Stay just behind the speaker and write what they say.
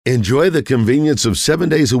Enjoy the convenience of 7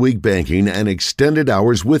 days a week banking and extended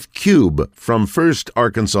hours with Cube from First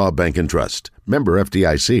Arkansas Bank and Trust. Member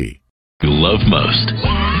FDIC. You love most.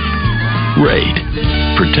 Raid.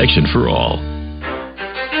 Protection for all.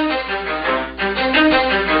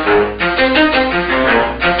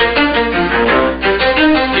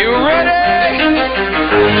 You ready?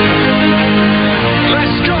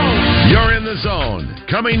 Let's go. You're in the zone.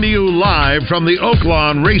 Coming to you live from the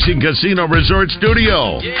Oaklawn Racing Casino Resort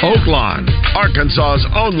Studio. Oaklawn, Arkansas's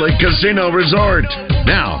only casino resort.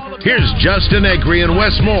 Now, here's Justin Acree and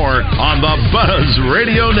Wes Moore on the Buzz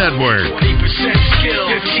Radio Network. 20% skill,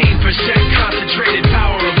 15% concentrated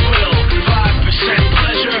power of will, 5%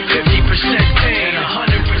 pleasure, 50% pain,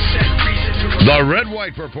 100% reason to... The Red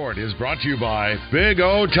White Report is brought to you by Big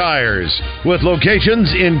O Tires, with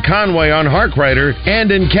locations in Conway on Harkrider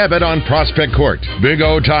and in Cabot on Prospect Court. Big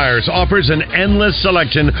O Tires offers an endless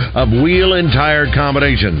selection of wheel and tire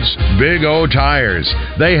combinations. Big O Tires,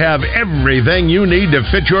 they have everything you need to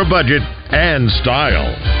fit your budget and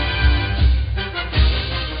style.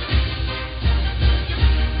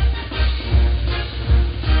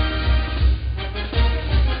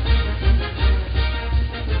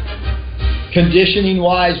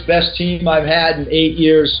 Conditioning-wise, best team I've had in 8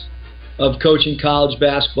 years of coaching college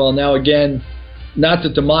basketball. Now, again, not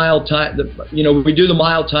that the mile time, we do the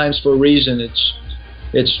mile times for a reason.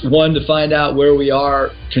 It's one, to find out where we are.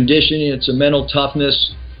 Conditioning, it's a mental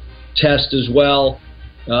toughness test as well.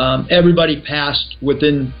 Everybody passed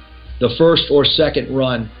within the first or second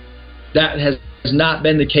run. That has not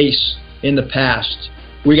been the case in the past.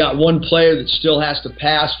 We got one player that still has to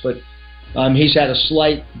pass, but he's had a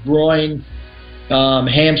slight groin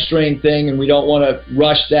hamstring thing, and we don't want to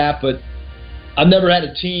rush that, but I've never had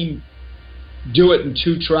a team do it in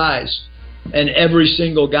 2 tries, and every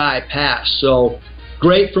single guy passed. So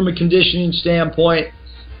great from a conditioning standpoint.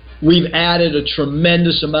 We've added a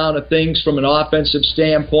tremendous amount of things from an offensive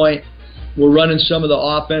standpoint. We're running some of the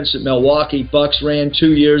offense that Milwaukee Bucks ran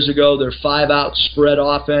 2 years ago, their 5-out spread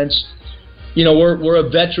offense. We're a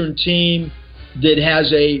veteran team that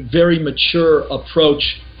has a very mature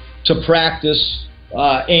approach to practice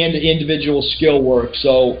and individual skill work.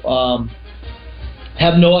 So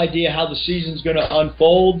have no idea how the season's going to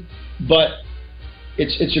unfold, but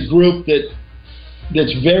it's a group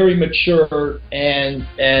that's very mature and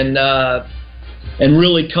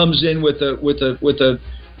really comes in with a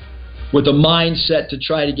mindset to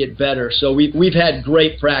try to get better. So we've had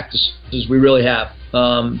great practices, we really have,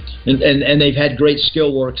 and they've had great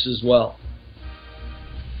skill works as well.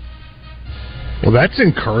 Well, that's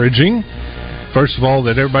encouraging. First of all,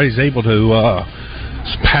 that everybody's able to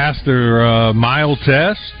pass their mile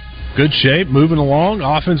test. Good shape, moving along.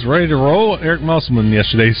 Offense ready to roll. Eric Musselman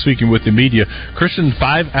yesterday speaking with the media. Christian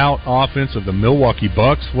 5-out offense of the Milwaukee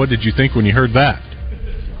Bucks. What did you think when you heard that?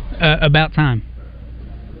 About time.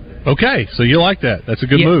 Okay, so you like that. That's a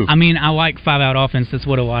good move. I mean, I like 5-out offense. That's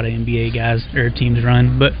what a lot of NBA guys or teams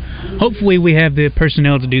run. But hopefully we have the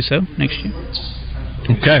personnel to do so next year.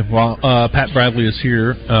 Okay, well, Pat Bradley is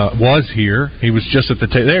here, was here. He was just at the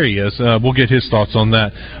there he is. We'll get his thoughts on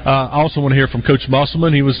that. I also want to hear from Coach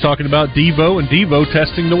Musselman. He was talking about Devo and Devo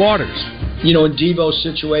testing the waters. In Devo's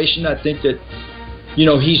situation, I think that,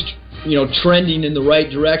 he's, trending in the right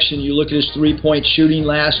direction. You look at his three-point shooting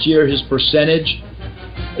last year, his percentage,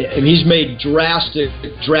 and he's made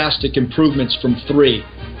drastic improvements from 3.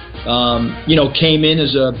 Came in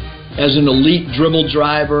as an elite dribble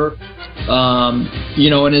driver,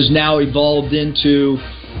 and has now evolved into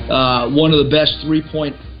one of the best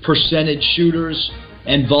three-point percentage shooters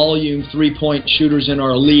and volume three-point shooters in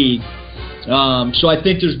our league. So I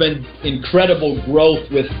think there's been incredible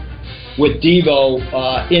growth with Devo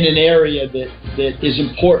in an area that is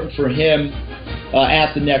important for him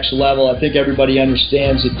at the next level. I think everybody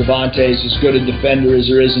understands that Devontae is as good a defender as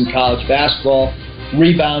there is in college basketball.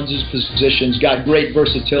 Rebounds his positions, got great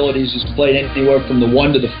versatilities, has played anywhere from the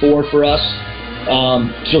 1 to the 4 for us.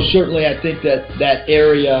 So certainly I think that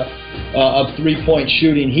area of three-point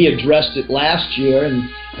shooting, he addressed it last year,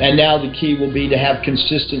 and now the key will be to have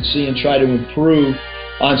consistency and try to improve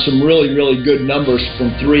on some really, really good numbers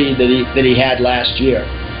from 3 that he had last year.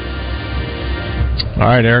 All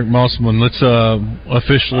right, Eric Musselman, let's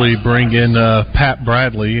officially bring in Pat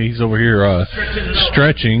Bradley. He's over here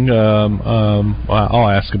stretching. I'll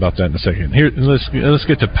ask about that in a second. Here, let's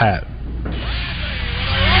get to Pat.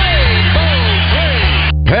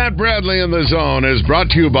 Pat Bradley in the Zone is brought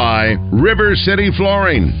to you by River City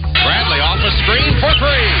Flooring. Bradley off a screen for 3.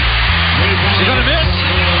 He's going to miss.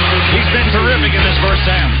 He's been terrific in this first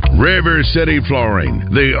half. River City Flooring.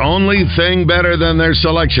 The only thing better than their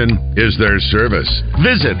selection is their service.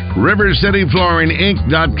 Visit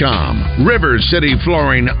RiverCityFlooringInc.com.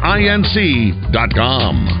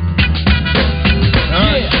 RiverCityFlooringInc.com.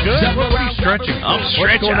 Good. What are you stretching? I'm stretching.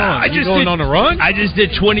 What's going on? I just going on a run? I just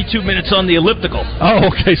did 22 minutes on the elliptical. Oh,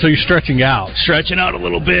 okay. So you're stretching out. Stretching out a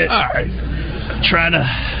little bit. All right. Trying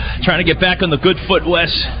to get back on the good foot, Wes.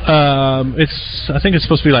 I think it's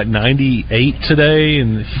supposed to be like 98 today,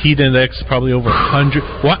 and the heat index probably over 100.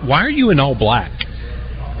 Why are you in all black?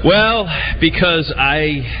 Well, because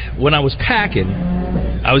when I was packing,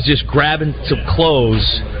 I was just grabbing some clothes,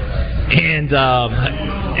 and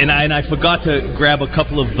I forgot to grab a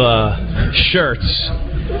couple of shirts,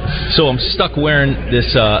 so I'm stuck wearing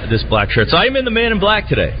this black shirt. So I'm in the Man in Black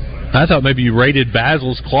today. I thought maybe you raided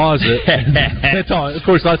Basil's closet. That's all. Of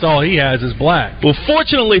course, that's all he has is black. Well,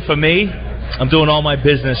 fortunately for me, I'm doing all my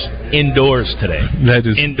business indoors today. That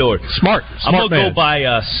is indoors. Smart. I'm going to go by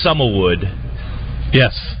Summerwood.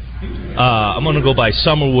 Yes. I'm going to go by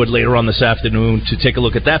Summerwood later on this afternoon to take a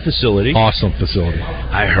look at that facility. Awesome facility.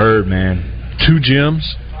 I heard, man. 2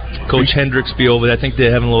 gyms. Coach Hendricks be over there. I think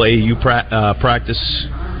they're having a little AAU practice.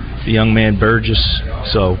 The young man Burgess.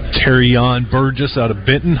 So Terrion Burgess out of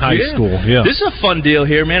Benton High School. Yeah. This is a fun deal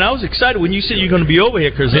here, man. I was excited when you said you're going to be over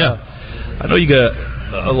here because I know you got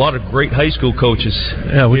a lot of great high school coaches.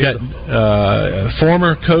 Yeah, we got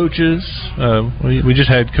former coaches. We just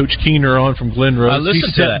had Coach Keener on from Glen Rose. He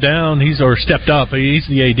stepped down. He's stepped up. He's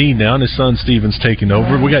the AD now, and his son Steven's taking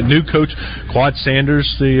over. We got new coach Quad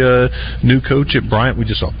Sanders, the new coach at Bryant. We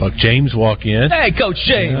just saw Buck James walk in. Hey, Coach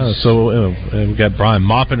James. So we got Brian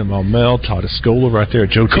Maupin and Mel, Todd Escola right there.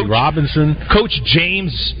 Joe T. Robinson. Coach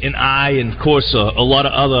James and I, and of course a lot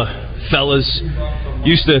of other fellas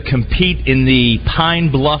used to compete in the Pine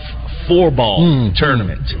Bluff 4-ball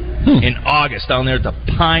tournament in August down there at the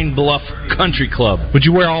Pine Bluff Country Club. Would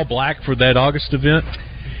you wear all black for that August event?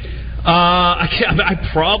 I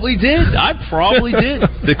probably did.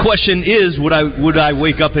 The question is, would I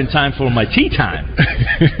wake up in time for my tea time?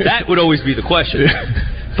 That would always be the question.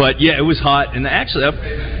 But yeah, it was hot, and actually,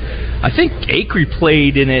 I think Acree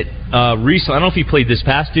played in it recently. I don't know if he played this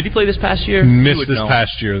past. Did he play this past year? Missed this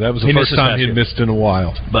past year. That was the first time he'd missed in a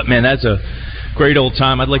while. But man, that's a great old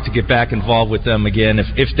time. I'd like to get back involved with them again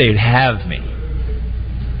if they'd have me.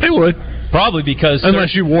 They would. Probably because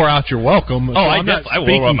unless you wore out your welcome. Oh, I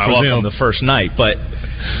wore out my welcome the first night, but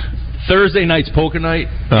Thursday night's poker night,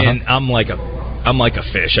 and I'm like a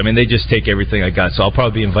fish. I mean, they just take everything I got, so I'll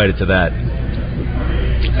probably be invited to that.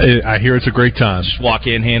 I hear it's a great time. Just walk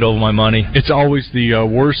in, hand over my money. It's always the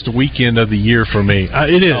worst weekend of the year for me.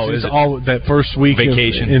 It is. It's all that first week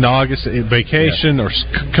vacation in August, vacation or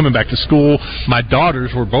coming back to school. My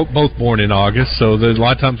daughters were both born in August, so a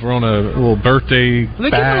lot of times we're on a little birthday bash.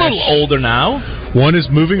 They're getting a little older now. One is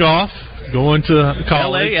moving off, going to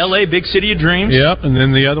college. L.A., big city of dreams. Yep, and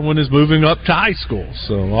then the other one is moving up to high school.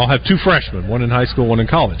 So I'll have 2 freshmen, one in high school, one in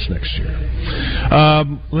college next year.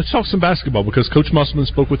 Let's talk some basketball because Coach Musselman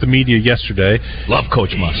spoke with the media yesterday. Love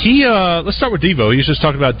Coach Musselman. Let's start with Devo. He was just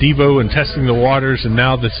talking about Devo and testing the waters and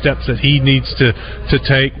now the steps that he needs to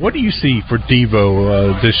take. What do you see for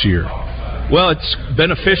Devo this year? Well, it's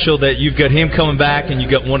beneficial that you've got him coming back and you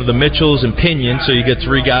got one of the Mitchells and Pinion, so you get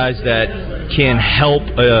 3 guys that can help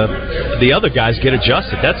the other guys get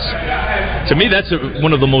adjusted. To me, that's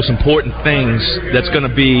one of the most important things that's going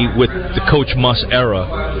to be with the Coach Muss era.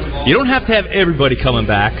 You don't have to have everybody coming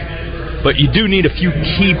back, but you do need a few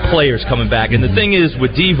key players coming back. And the thing is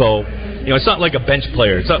with Devo, it's not like a bench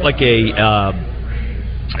player. It's not like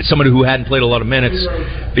somebody who hadn't played a lot of minutes,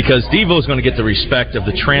 because Devo's going to get the respect of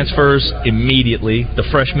the transfers immediately, the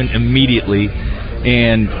freshmen immediately,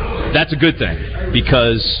 and that's a good thing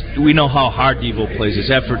because we know how hard Devo plays,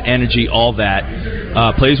 his effort, energy, all that.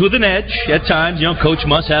 Plays with an edge at times. Coach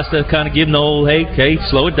Muss has to kind of give him the old, hey,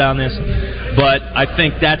 slow it down this. But I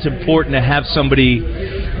think that's important to have somebody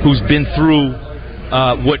who's been through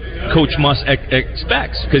what Coach Muss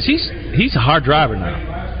expects, because he's a hard driver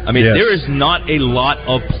now. I mean, There is not a lot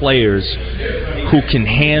of players who can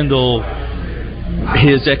handle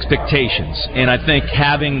his expectations. And I think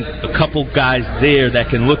having a couple guys there that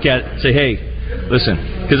can look at it and say, hey, listen,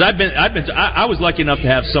 because I was lucky enough to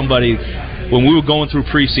have somebody when we were going through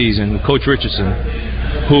preseason with Coach Richardson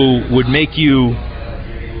who would make you,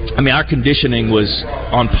 our conditioning was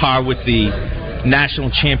on par with the national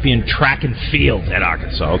champion track and field at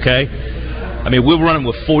Arkansas, okay? We were running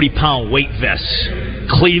with 40-pound weight vests,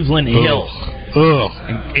 Cleveland Hill.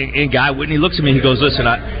 And Guy Whitney looks at me and he goes, listen,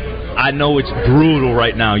 I know it's brutal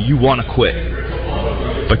right now. You want to quit.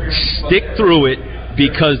 But stick through it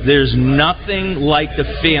because there's nothing like the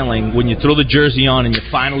feeling when you throw the jersey on and you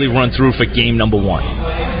finally run through for game number 1.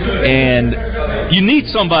 And you need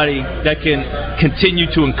somebody that can continue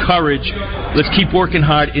to encourage, let's keep working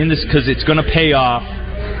hard in this because it's going to pay off.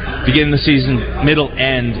 Beginning of the season, middle,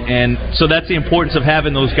 end, and so that's the importance of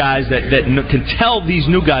having those guys that can tell these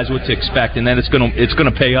new guys what to expect, and then it's gonna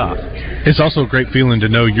pay off. It's also a great feeling to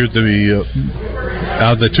know you're the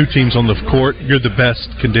out of the two teams on the court, you're the best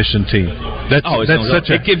conditioned team. That's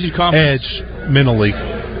such it gives you confidence. Edge mentally.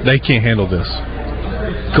 They can't handle this.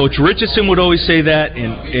 Coach Richardson would always say that,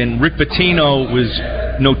 and Rick Pitino was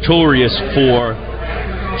notorious for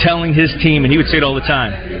telling his team, and he would say it all the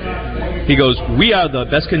time. He goes, we are the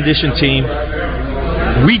best conditioned team.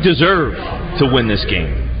 We deserve to win this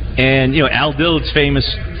game. And, Al Dillard's famous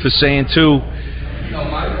for saying, too,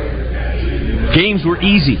 games were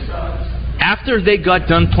easy. After they got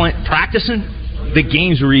done practicing, the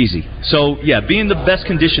games were easy. So, being the best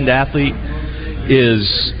conditioned athlete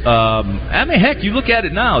is, heck, you look at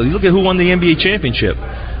it now. You look at who won the NBA championship.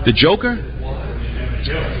 The Joker.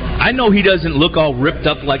 I know he doesn't look all ripped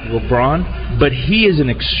up like LeBron, but he is an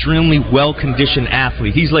extremely well-conditioned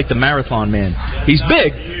athlete. He's like the marathon man. He's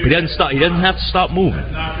big, but he doesn't stop. He doesn't have to stop moving,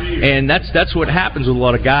 and that's what happens with a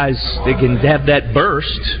lot of guys. They can have that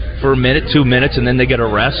burst for a minute, 2 minutes, and then they get a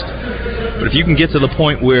rest. But if you can get to the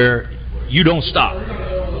point where you don't stop,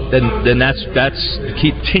 then that's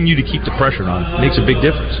continue to keep the pressure on. It makes a big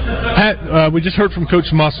difference. Pat, we just heard from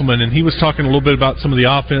Coach Musselman, and he was talking a little bit about some of the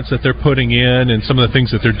offense that they're putting in and some of the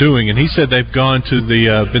things that they're doing. And he said they've gone to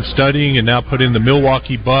been studying and now put in the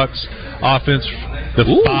Milwaukee Bucks offense, the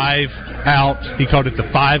 5-out. He called it the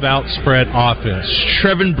 5-out spread offense.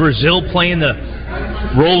 Trevin Brazil playing the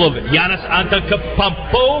role of Giannis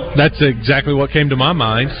Antetokounmpo. That's exactly what came to my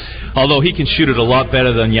mind. Although he can shoot it a lot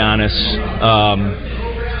better than Giannis.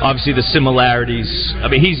 Obviously, the similarities. I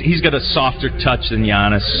mean, he's got a softer touch than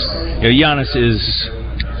Giannis. Giannis is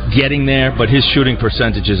getting there, but his shooting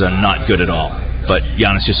percentages are not good at all. But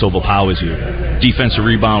Giannis just overpowers you. Defensive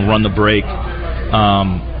rebound, run the break.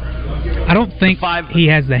 I don't think he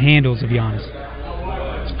has the handles of Giannis.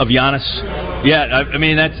 Of Giannis? Yeah, I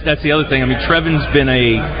mean, that's the other thing. I mean, Trevin's been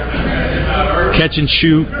a catch and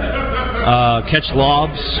shoot, catch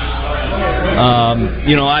lobs.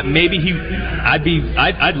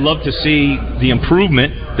 I'd love to see the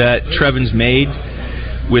improvement that Trevin's made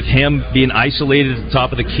with him being isolated at the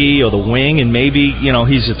top of the key or the wing, and maybe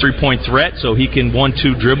he's a 3-point threat, so he can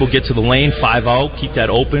 1-2 dribble, get to the lane, 5-out, keep that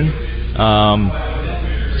open.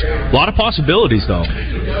 A lot of possibilities, though.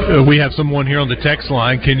 We have someone here on the text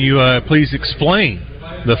line. Can you please explain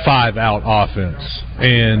the 5-out offense?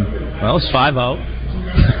 It's 5-out.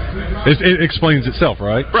 It explains itself,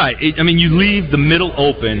 right? Right. You leave the middle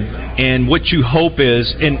open, and what you hope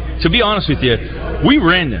is, and to be honest with you, we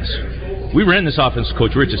ran this offense with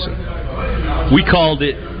Coach Richardson. We called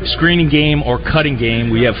it screening game or cutting game.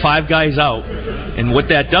 We have 5 guys out, and what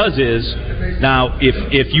that does is, now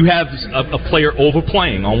if you have a player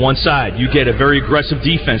overplaying on one side, you get a very aggressive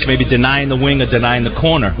defense, maybe denying the wing or denying the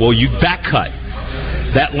corner. Well, you back cut.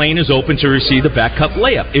 That lane is open to receive the back cut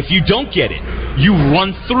layup. If you don't get it, you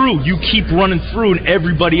run through. You keep running through, and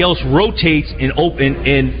everybody else rotates and open.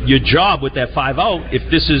 And your job with that 5-out, if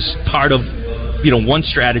this is part of, one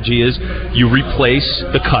strategy is you replace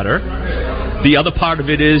the cutter. The other part of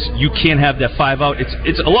it is you can't have that 5-out.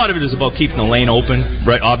 It's a lot of it is about keeping the lane open,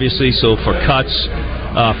 right? Obviously, so for cuts,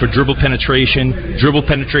 for dribble penetration,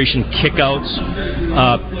 kickouts.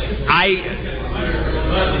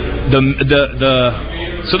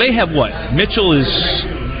 So they have what? Mitchell is,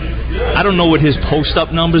 I don't know what his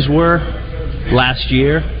post-up numbers were last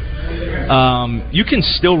year. You can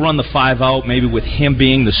still run the 5-out maybe with him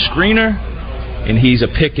being the screener, and he's a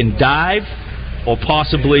pick and dive, or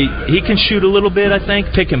possibly he can shoot a little bit, I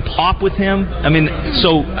think, pick and pop with him.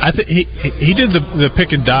 So I think he did the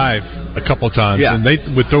pick and dive a couple of times, and they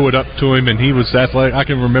would throw it up to him, and he was athletic. I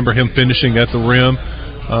can remember him finishing at the rim.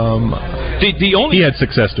 He had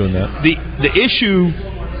success doing that. The issue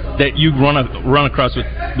that you run across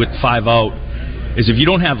with 5-out is if you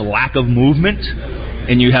don't have a lack of movement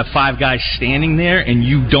and you have 5 guys standing there and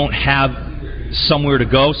you don't have somewhere to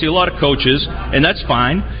go. See, a lot of coaches, and that's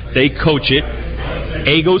fine, they coach it.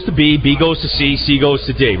 A goes to B, B goes to C, C goes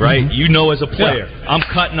to D, right? Mm-hmm. You know as a player, I'm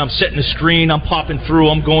cutting, I'm setting the screen, I'm popping through,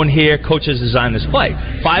 I'm going here. Coach has designed this play.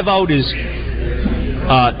 5-out is,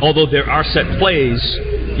 although there are set plays,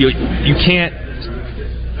 you can't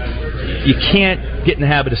get in the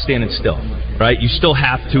habit of standing still, right? You still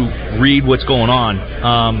have to read what's going on.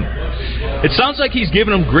 It sounds like he's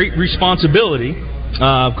giving them great responsibility,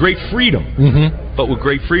 great freedom. Mm-hmm. But with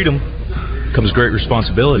great freedom comes great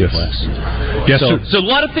responsibility. Yes. Wes. Yes, so sir. a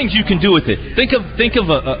lot of things you can do with it. Think of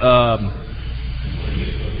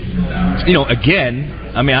again.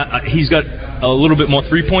 I mean, he's got a little bit more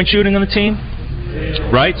 3-point shooting on the team,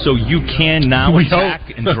 right? So you can now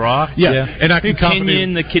attack and draw. Yeah, and I can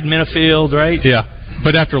Pinion, the kid Minifield, right? Yeah.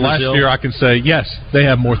 But after last year, I can say, yes, they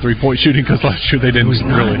have more 3-point shooting because last year they didn't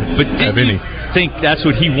really have any. I think that's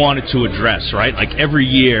what he wanted to address, right? Like every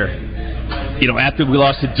year, after we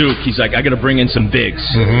lost to Duke, he's like, I got to bring in some bigs.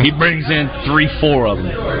 Mm-hmm. He brings in 3-4 of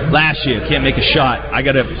them. Last year, can't make a shot. I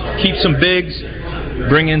got to keep some bigs,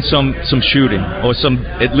 bring in some shooting, or some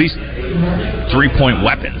at least 3-point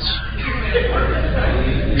weapons.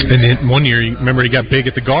 And then one year, remember, he got big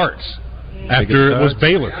at the guards. After it was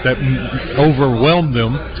Baylor that overwhelmed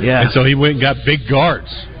them, and so he went and got big guards.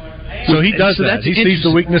 So he does that. He sees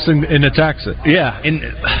the weakness and attacks it. Yeah, and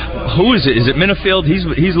who is it? Is it Minifield? He's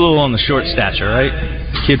a little on the short stature, right?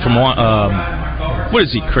 Kid from what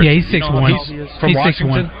is he, Chris? Yeah, he's 6'1". He's from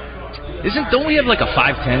Washington. 6'1". Don't we have like a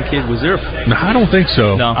 5'10" kid? Was there? No, I don't think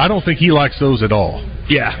so. No. I don't think he likes those at all.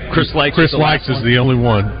 Yeah, Chris Likes is the only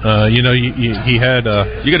one. He had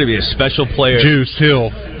you got to be a special player. Juice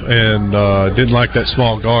Hill and didn't like that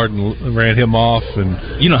small guard and ran him off.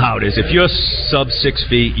 And you know how it is. If you're sub 6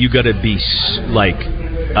 feet, you got to be like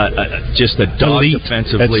just a dog elite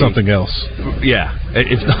defensively. at something else. Yeah,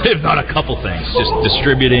 if not a couple things, just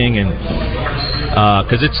distributing and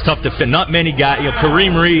because it's tough to fit. Not many guys.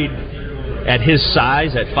 Kareem Reed at his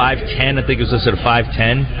size at 5'10", I think it was listed at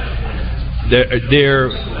 5'10".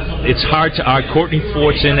 It's hard to argue. Courtney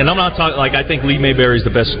Fortson, and I'm not talking like I think Lee Mayberry is the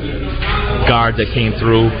best guard that came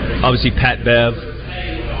through. Obviously Pat Bev,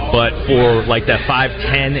 but for like that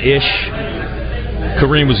 5'10"-ish,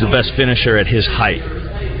 Kareem was the best finisher at his height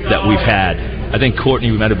that we've had. I think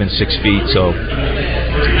Courtney might have been 6 feet. So,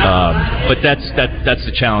 but that's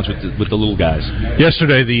the challenge with the little guys.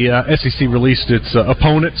 Yesterday, the SEC released its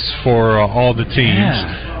opponents for all the teams.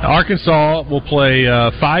 Yeah. Arkansas will play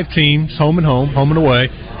 5 teams, home and away.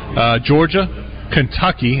 Georgia,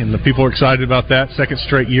 Kentucky, and the people are excited about that. Second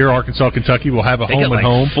straight year, Arkansas, Kentucky will have a home and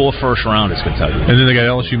home. 4 first rounders, Kentucky. And then they got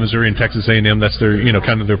LSU, Missouri, and Texas A&M. That's their,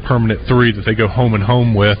 kind of their permanent 3 that they go home and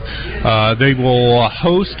home with. They will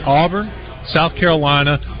host Auburn, South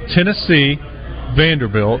Carolina, Tennessee,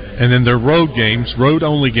 Vanderbilt, and then their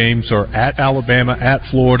road-only games are at Alabama, at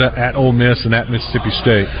Florida, at Ole Miss, and at Mississippi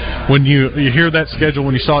State. When you hear that schedule,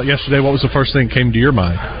 when you saw it yesterday, what was the first thing that came to your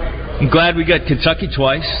mind? I'm glad we got Kentucky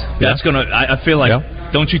twice. That's gonna. I feel like. Yeah.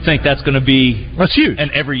 Don't you think that's going to be? That's huge.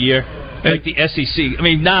 And every year, like the SEC. I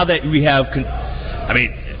mean, now that we have,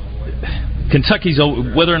 Kentucky's,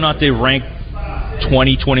 whether or not they rank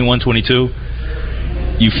 20, 21, 22,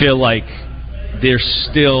 you feel like they're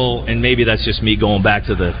still, and maybe that's just me going back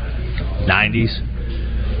to the 90s,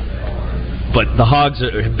 but the Hogs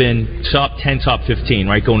have been top 10, top 15,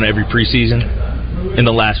 right, going to every preseason in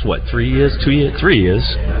the last, 3 years, 2 years? 3 years.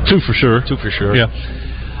 2 for sure. 2 for sure. Yeah.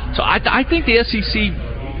 So I think the SEC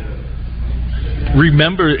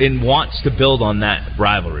remember and wants to build on that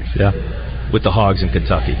rivalry with the Hogs in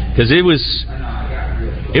Kentucky, because it was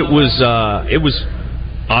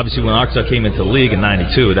obviously when Arkansas came into the league in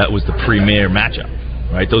 '92, that was the premier matchup,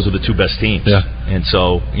 right? Those were the 2 best teams, and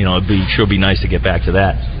so it'd be nice to get back to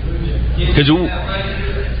that, because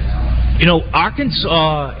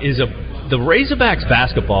Arkansas is the Razorbacks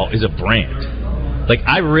basketball is a brand. Like,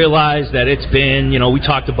 I realize that it's been, we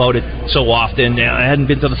talked about it so often. I hadn't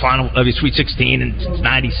been to the final of the Sweet 16 and since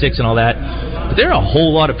 '96 and all that. But there are a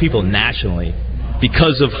whole lot of people nationally,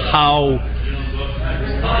 because of how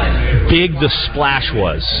big the splash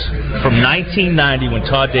was from 1990 when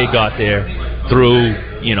Todd Day got there through,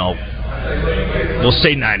 we'll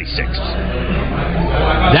say '96.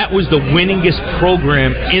 That was the winningest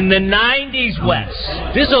program in the 90s, Wes.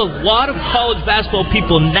 There's a lot of college basketball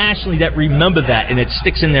people nationally that remember that, and it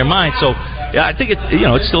sticks in their mind. So, I think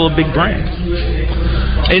it's still a big brand.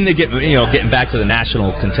 And they getting back to the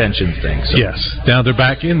national contention thing. So. Yes. Now they're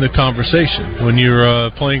back in the conversation. When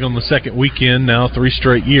you're playing on the second weekend now, 3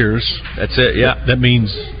 straight years. That's it. Yeah. That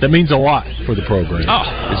means a lot for the program. Oh,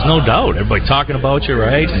 there's no doubt. Everybody talking about you,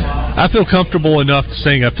 right? I feel comfortable enough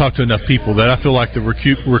saying I've talked to enough people that I feel like the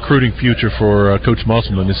recruiting future for Coach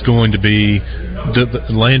Musselman is going to be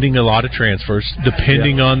landing a lot of transfers,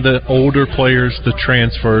 depending on the older players, the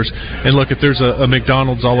transfers. And look, if there's a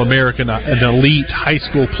McDonald's All-American, an elite high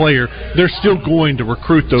school player, they're still going to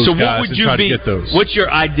recruit those guys and try to get those. What's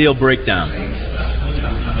your ideal breakdown?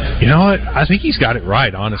 You know what? I think he's got it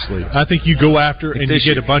right, honestly. I think you go after and you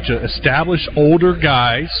get a bunch of established older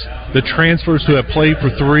guys, the transfers who have played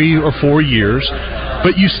for 3 or 4 years,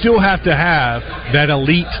 but you still have to have that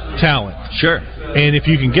elite talent. Sure. And if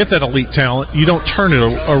you can get that elite talent, you don't turn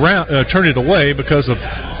it away because of.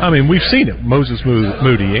 I mean, we've seen it. Moses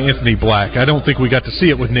Moody, Anthony Black. I don't think we got to see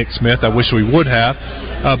it with Nick Smith. I wish we would have,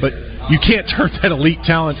 but you can't turn that elite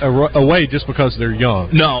talent away just because they're young.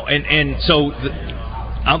 No, and so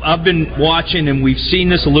I've been watching, and we've seen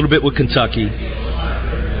this a little bit with Kentucky.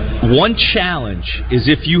 One challenge is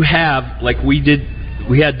if you have, like we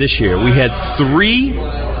had this year, we had 3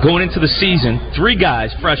 going into the season, 3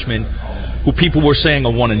 guys, freshmen, who people were saying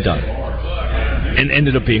are one and done, and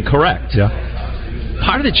ended up being correct. Yeah.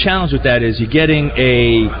 Part of the challenge with that is you're getting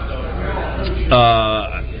a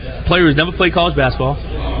player who's never played college basketball,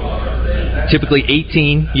 typically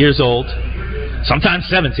 18 years old, sometimes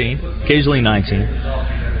 17, occasionally 19,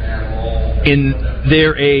 and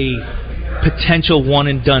they're a potential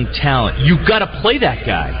one-and-done talent. You've got to play that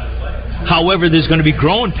guy. However, there's going to be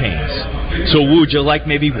growing pains. So would you like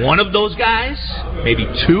maybe one of those guys? Maybe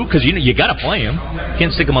 2? Because you got to play him.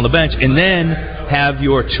 Can't stick him on the bench. And then have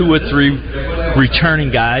your 2 or 3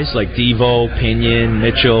 returning guys like Devo, Pinion,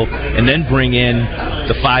 Mitchell, and then bring in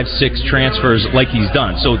the 5-6 transfers like he's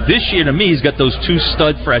done. So this year, to me, he's got those 2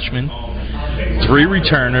 stud freshmen, 3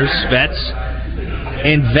 returners, vets,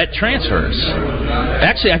 and vet transfers.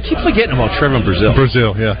 Actually, I keep forgetting about Trevor Brazile.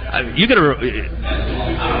 Brazile, yeah.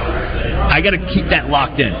 I got to keep that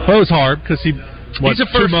locked in. Well, it was hard because he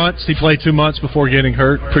 2 months. He played 2 months before getting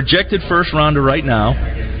hurt. Projected first rounder right now.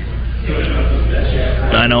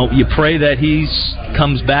 I know you pray that he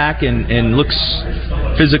comes back and looks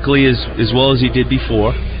physically as well as he did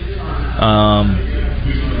before,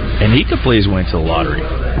 and he could play his way into the lottery.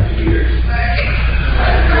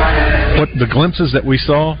 What the glimpses that we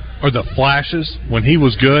saw, or the flashes when he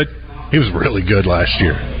was good, he was really good last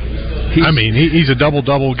year. He's a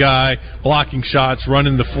double-double guy, blocking shots,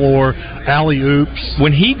 running the floor, alley-oops.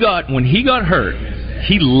 When he got hurt,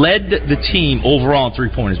 he led the team overall in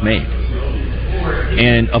three-pointers made.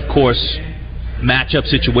 And, of course, matchup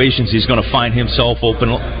situations, he's going to find himself open,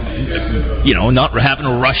 not having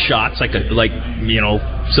to rush shots like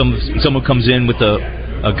someone comes in with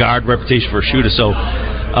a guard reputation for a shooter. So,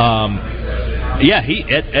 he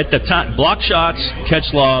at the time, block shots,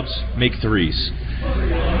 catch lobs, make threes.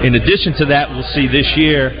 In addition to that, we'll see this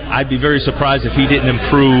year, I'd be very surprised if he didn't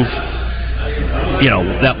improve,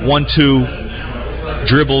 that 1-2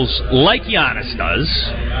 dribbles like Giannis does.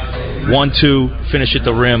 1-2, finish at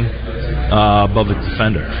the rim above the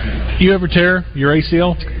defender. You ever tear your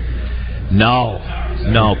ACL? No.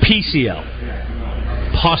 PCL.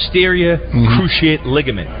 Posterior cruciate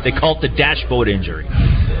ligament. They call it the dashboard injury.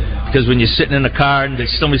 Because when you're sitting in a car and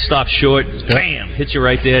somebody stops short, bam, hits you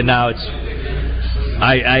right there. Now it's...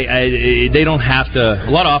 they don't have to... A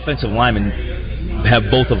lot of offensive linemen have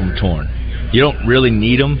both of them torn. You don't really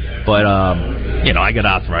need them, but, I got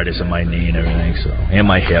arthritis in my knee and everything, and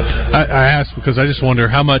my hip. I asked because I just wonder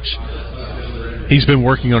how much he's been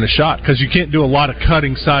working on a shot, because you can't do a lot of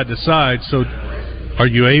cutting side to side, so are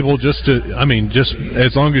you able just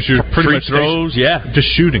as long as you're pretty free much... throws, just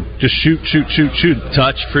shooting. Just shoot.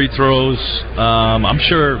 Touch, free throws. I'm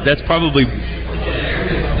sure that's probably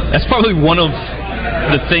one of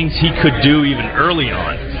the things he could do even early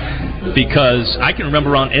on, because I can remember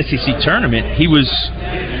around SEC tournament he was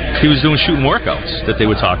doing shooting workouts that they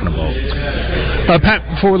were talking about. Pat,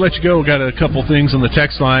 before we let you go, we got a couple things on the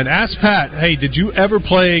text line. Ask Pat, hey, did you ever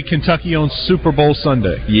play Kentucky on Super Bowl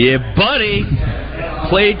Sunday? Yeah, buddy.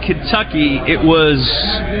 Played Kentucky. It was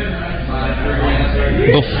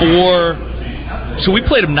before. So we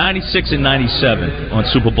played them 96 and 97 on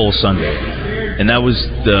Super Bowl Sunday, and that was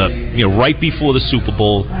right before the Super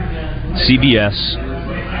Bowl, CBS.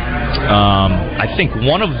 I think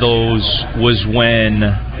one of those was when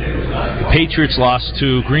the Patriots lost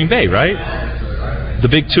to Green Bay, right? The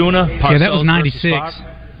Big Tuna. Parcells, that was 96.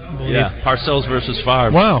 Yeah, Parcells versus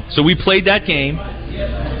Favre. Wow. So we played that game,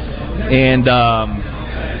 and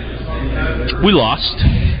we lost.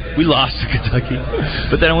 We lost to Kentucky.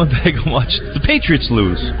 But then I went back and watched the Patriots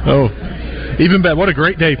lose. Oh, even better. What a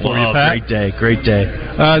great day for you, Pat. Great day.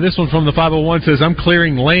 This one from the 501 says, I'm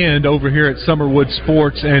clearing land over here at Summerwood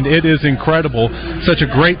Sports, and it is incredible. Such a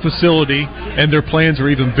great facility, and their plans are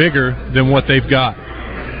even bigger than what they've got.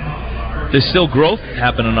 There's still growth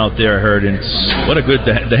happening out there, I heard, and what a good...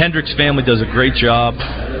 The Hendricks family does a great job.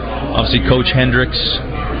 Obviously, Coach Hendricks,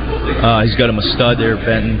 he's got him a stud there,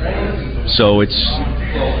 Benton. So it's...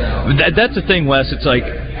 That's the thing, Wes. It's like,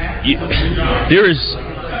 there is...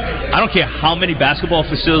 I don't care how many basketball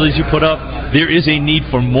facilities you put up, there is a need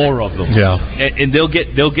for more of them. Yeah. And they'll get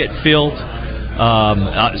filled.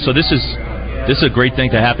 So this is a great thing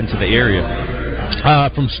to happen to the area.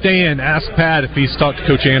 From Stan, ask Pat if he's talked to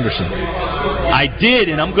Coach Anderson. I did,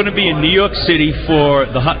 and I'm going to be in New York City for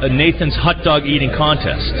the Nathan's hot dog eating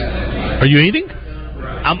contest. Are you eating?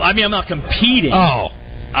 I'm not competing. Oh.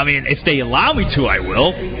 I mean, if they allow me to, I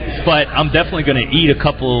will. But I'm definitely going to eat a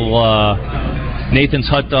couple Nathan's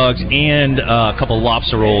hot dogs and a couple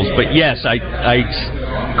lobster rolls. But yes, I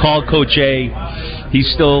called Coach A. He's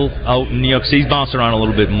still out in New York City. He's bouncing around a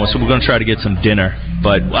little bit more, so we're going to try to get some dinner.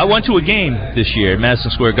 But I went to a game this year at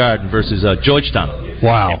Madison Square Garden versus Georgetown.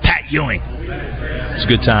 Wow. And Pat Ewing. It's a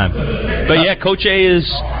good time. But yeah, Coach A is,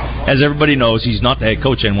 as everybody knows, he's not the head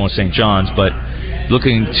coach anymore at St. John's, but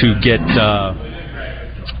looking to get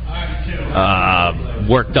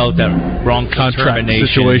worked out that wrong contract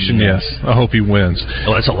situation. Yes, I hope he wins.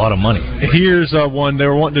 Oh, that's a lot of money. Here's one they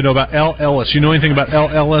were wanting to know about L. Ellis. You know anything about L.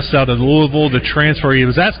 Ellis out of Louisville, the transfer? He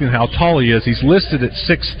was asking how tall he is. He's listed at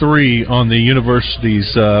 6'3" on the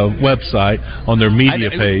university's website on their media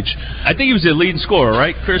page. I think he was the leading scorer,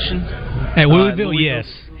 right, Christian? At Louisville, yes.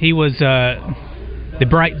 He was the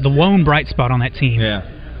lone bright spot on that team. Yeah.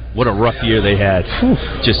 What a rough year they had.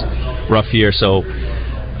 Just rough year. So,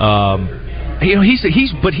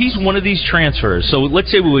 he's one of these transfers. So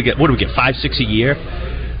let's say we get 5, 6 a year.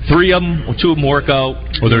 3 of them, or 2 of them work out.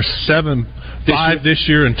 Well, there's 5 this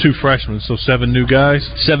year and 2 freshmen, so 7 new guys.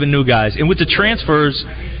 7 new guys. And with the transfers,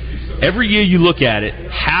 every year you look at it,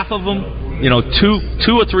 half of them,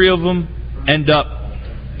 2 or 3 of them end up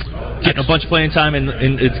getting a bunch of playing time, and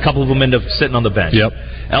a couple of them end up sitting on the bench. Yep.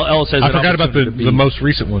 Ellis has I forgot about the most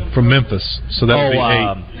recent one from Memphis. So that would be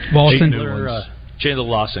 8 new ones. Chandler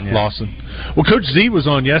Lawson. Yeah. Lawson. Well, Coach Z was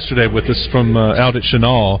on yesterday with us from out at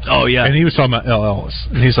Chenal. Oh, yeah. And he was talking about L. Ellis.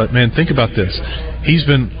 And he's like, man, think about this. He's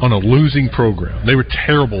been on a losing program. They were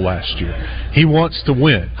terrible last year. He wants to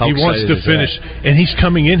win. He wants to finish. And he's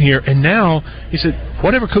coming in here. And now, he said,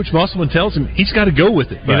 whatever Coach Musselman tells him, he's got to go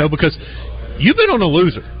with it. You know, because you've been on a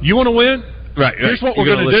loser. You want to win? Right. Here's what we're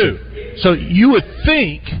going to do. So you would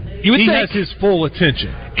think he has his full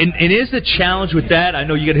attention. And is the challenge with that, I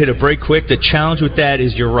know you got to hit a break quick, the challenge with that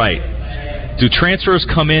is you're right. Do transfers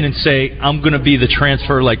come in and say, I'm going to be the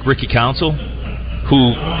transfer like Ricky Council,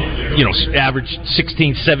 who, averaged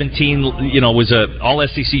 16, 17, was a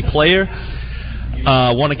all-SEC player,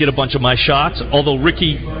 want to get a bunch of my shots, although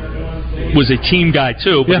Ricky was a team guy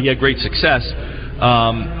too, but he had great success.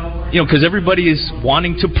 Because everybody is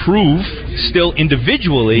wanting to prove still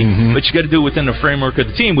individually, but you got to do it within the framework of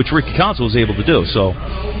the team, which Ricky Council was able to do. So,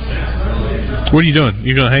 what are you doing?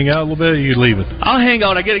 You going to hang out a little bit, or are you leaving? I'll hang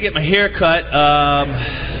out. I got to get my hair cut.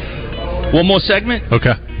 One more segment?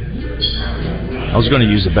 Okay. I was going to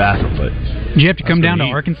use the bathroom, but... Did you have to come down to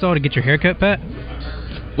Arkansas to get your hair cut, Pat?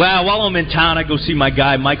 Well, while I'm in town, I go see my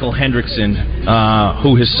guy, Michael Hendrickson,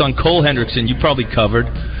 who his son, Cole Hendrickson, you probably covered.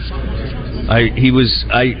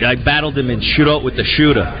 I battled him in shootout with the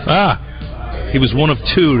shooter. He was one of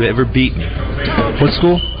 2 to ever beat me. What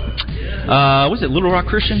school? Was it Little Rock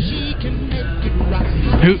Christian?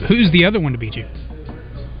 Who's the other one to beat you?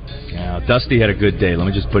 Yeah, Dusty had a good day. Let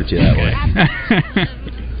me just put it to you that way.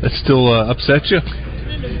 That still upsets you?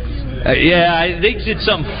 They did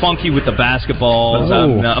something funky with the basketballs.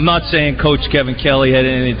 I'm not saying Coach Kevin Kelly had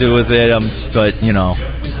anything to do with it, but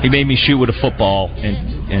he made me shoot with a football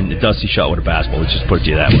and Dusty shot with a basketball. Let's just put it to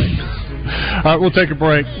you that way. All right, we'll take a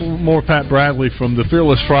break. More Pat Bradley from the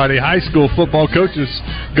Fearless Friday High School Football Coaches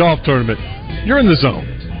Golf Tournament. You're in the zone.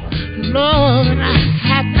 Love and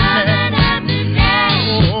happiness.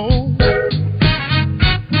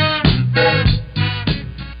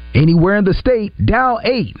 Anywhere in the state, dial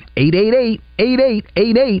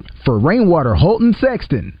 888-8888 for Rainwater Holton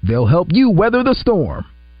Sexton. They'll help you weather the storm.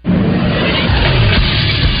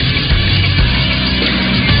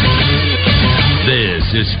 This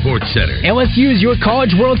is SportsCenter. LSU is your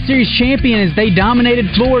College World Series champion as they dominated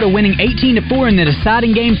Florida, winning 18-4 in the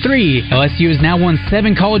deciding Game 3. LSU has now won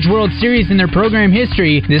 7 College World Series in their program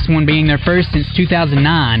history, this one being their first since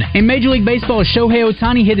 2009. In Major League Baseball, Shohei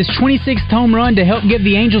Ohtani hit his 26th home run to help give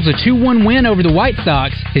the Angels a 2-1 win over the White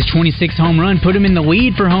Sox. His 26th home run put him in the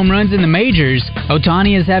lead for home runs in the majors.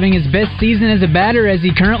 Ohtani is having his best season as a batter as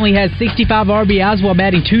he currently has 65 RBIs while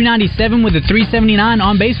batting .297 with a .379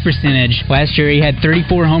 on-base percentage. Last year, he had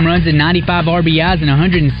 34 home runs and 95 RBIs in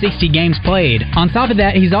 160 games played. On top of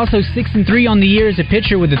that, he's also 6-3 on the year as a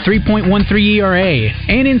pitcher with a 3.13 ERA.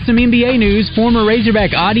 And in some NBA news, former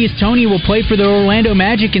Razorback Audius Toney will play for the Orlando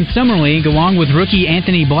Magic in Summer League along with rookie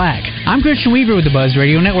Anthony Black. I'm Christian Weaver with the Buzz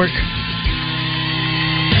Radio Network.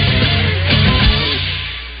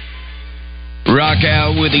 Rock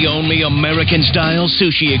out with the only American-style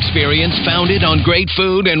sushi experience founded on great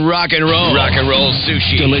food and rock and roll. Rock and roll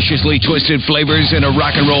sushi. Deliciously twisted flavors and a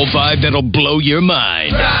rock and roll vibe that'll blow your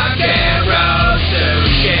mind. Rock and roll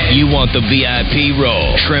sushi. You want the VIP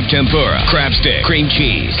roll, shrimp tempura, crab stick, cream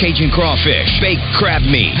cheese, Cajun crawfish, baked crab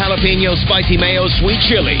meat, jalapeno, spicy mayo, sweet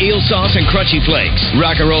chili, eel sauce, and crunchy flakes.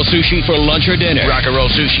 Rock and roll sushi for lunch or dinner.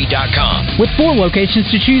 rockandrollsushi.com. With 4 locations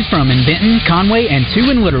to choose from in Benton, Conway, and 2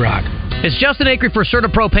 in Little Rock. It's Justin Acri for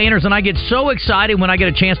CertaPro Painters, and I get so excited when I get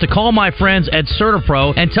a chance to call my friends at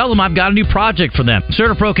CertaPro and tell them I've got a new project for them.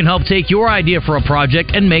 CertaPro can help take your idea for a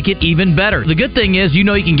project and make it even better. The good thing is you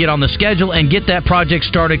know you can get on the schedule and get that project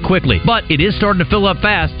started quickly. But it is starting to fill up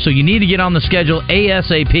fast, so you need to get on the schedule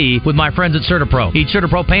ASAP with my friends at CertaPro. Each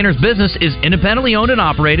CertaPro Painters business is independently owned and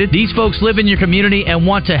operated. These folks live in your community and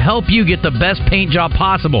want to help you get the best paint job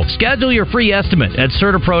possible. Schedule your free estimate at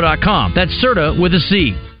CertaPro.com. That's Certa with a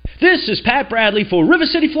C. This is Pat Bradley for River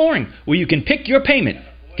City Flooring, where you can pick your payment.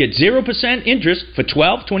 Get 0% interest for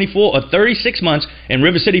 12, 24, or 36 months, and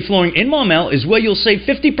River City Flooring in Maumelle is where you'll save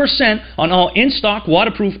 50% on all in-stock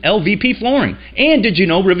waterproof LVP flooring. And did you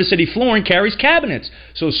know River City Flooring carries cabinets?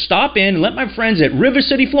 So stop in and let my friends at River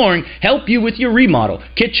City Flooring help you with your remodel.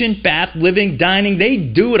 Kitchen, bath, living, dining, they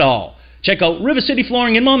do it all. Check out River City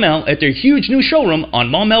Flooring in Maumelle at their huge new showroom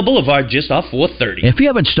on Maumelle Boulevard just off 430. If you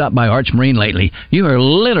haven't stopped by Arch Marine lately, you are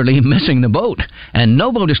literally missing the boat. And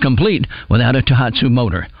no boat is complete without a Tohatsu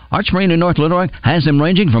motor. Arch Marine in North Little Rock has them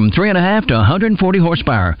ranging from 3.5 to 140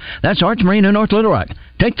 horsepower. That's Arch Marine in North Little Rock.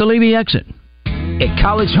 Take the Levy exit. At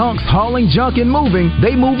College Hunks Hauling, Junk, and Moving,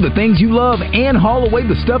 they move the things you love and haul away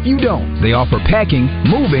the stuff you don't. They offer packing,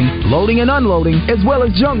 moving, loading, and unloading, as well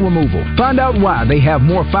as junk removal. Find out why they have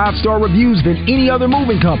more 5-star reviews than any other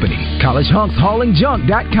moving company.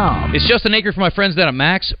 CollegeHunksHaulingJunk.com. It's Justin Acre for my friends down at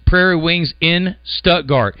Max Prairie Wings in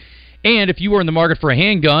Stuttgart. And if you are in the market for a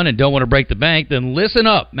handgun and don't want to break the bank, then listen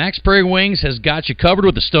up. Max Prairie Wings has got you covered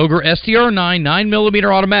with the Stoeger STR-9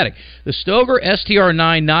 9mm automatic. The Stoeger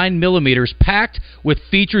STR-9 9mm is packed with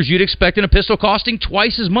features you'd expect in a pistol costing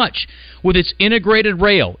twice as much. With its integrated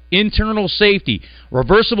rail, internal safety,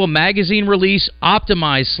 reversible magazine release,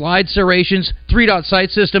 optimized slide serrations, 3-dot sight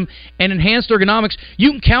system, and enhanced ergonomics, you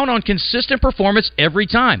can count on consistent performance every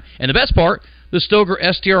time. And the best part, the Stoeger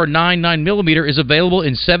STR-9 9mm is available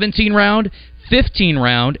in 17-round,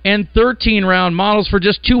 15-round, and 13-round models for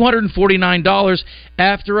just $249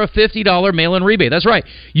 after a $50 mail-in rebate. That's right.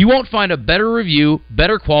 You won't find a better review,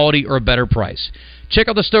 better quality, or a better price. Check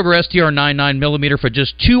out the Stoeger STR-9 9mm for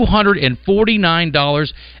just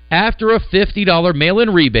 $249 after a $50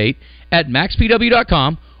 mail-in rebate at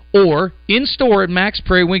maxpw.com or in-store at Max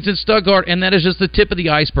Prairie Wings in Stuttgart, and that is just the tip of the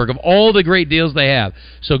iceberg of all the great deals they have.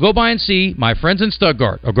 So go by and see my friends in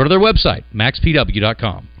Stuttgart, or go to their website,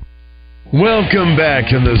 maxpw.com. Welcome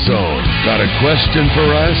back in the zone. Got a question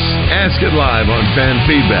for us? Ask it live on fan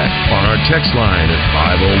feedback on our text line at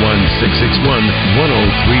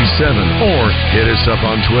 501-661-1037 or hit us up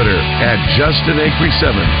on Twitter at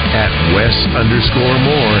JustinAcre7, at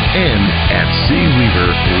Wes_Moore, and at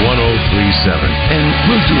CWeaver1037. And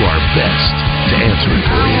we'll do our best to answer it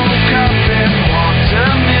for you.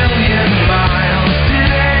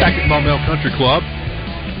 Back at Maumelle Country Club,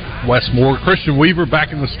 Wes Moore, Christian Weaver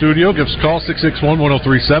back in the studio. Give us a call,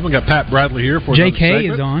 661-1037. Got Pat Bradley here for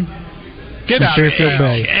JK is on. Get out of here,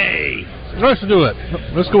 JK. Let's do it.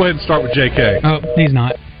 Let's go ahead and start with JK. Oh, he's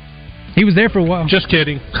not. He was there for a while. Just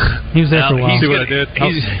kidding. He was there for a while. See what I did?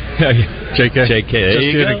 JK. There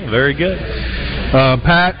you go. Very good.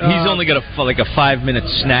 Pat, he's only got a 5-minute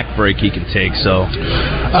snack break he can take. So,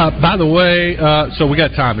 by the way, so we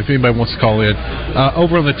got time if anybody wants to call in.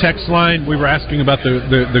 Over on the text line, we were asking about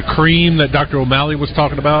the cream that Dr. O'Malley was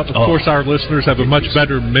talking about. Of course, our listeners have a much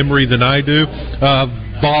better memory than I do.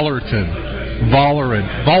 Voltaren.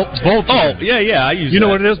 Oh, yeah, I use. You know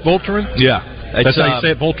what it is? Voltaren. Yeah, that's how you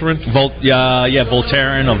say it. Voltaren.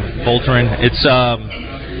 Voltaren or Voltaren. It's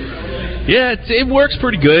it works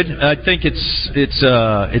pretty good. I think it's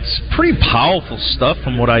pretty powerful stuff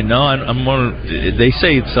from what I know. They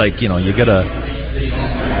say it's like, you gotta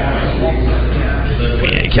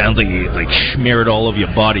kind of like smear it all over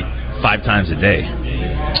your body 5 times a day.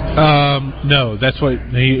 No, that's what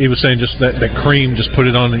he was saying. Just that cream, just put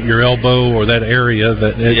it on your elbow or that area.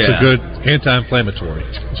 That it's a good anti-inflammatory.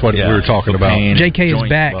 That's what we were talking about. JK is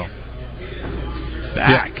back.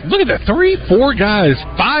 Back. Yeah. Look at that. 3, 4 guys,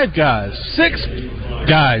 5 guys, 6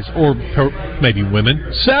 guys, or maybe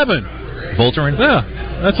women, 7. Voltaren. Yeah,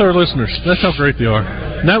 that's our listeners. That's how great they are.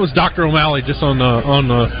 And that was Dr. O'Malley just on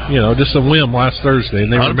just a whim last Thursday,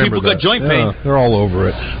 and they remember people that. Got joint pain. They're all over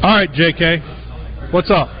it. All right, JK, what's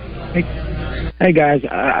up? Hey, guys,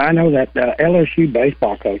 I know that LSU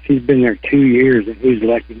baseball coach, he's been there 2 years, and he's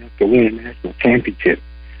lucky enough to win a national championship.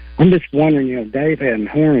 I'm just wondering, Dave Van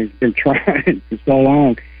Horn has been trying for so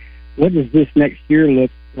long. What does this next year look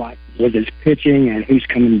like with his pitching and who's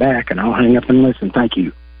coming back? And I'll hang up and listen. Thank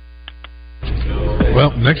you.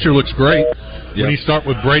 Well, next year looks great. When you start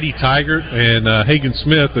with Brady Tigert and Hagen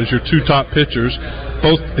Smith as your two top pitchers,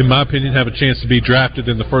 both, in my opinion, have a chance to be drafted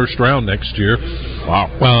in the first round next year.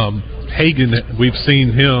 Wow. Hagen, we've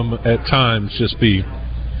seen him at times just be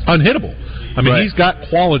unhittable. I mean, he's got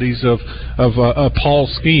qualities of Paul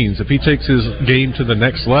Skeens. If he takes his game to the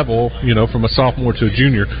next level, from a sophomore to a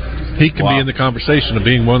junior, he can be in the conversation of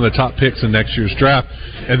being one of the top picks in next year's draft.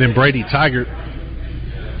 And then Brady Tigert,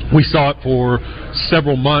 we saw it for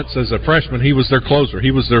several months as a freshman. He was their closer.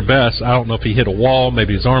 He was their best. I don't know if he hit a wall.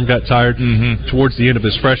 Maybe his arm got tired. Towards the end of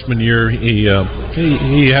his freshman year, he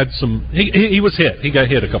had some. He was hit. He got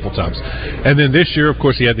hit a couple times. And then this year, of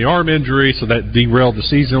course, he had the arm injury, so that derailed the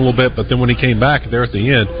season a little bit. But then when he came back there at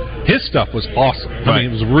the end, his stuff was awesome. I mean,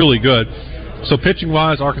 it was really good. So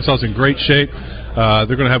pitching-wise, Arkansas is in great shape. They're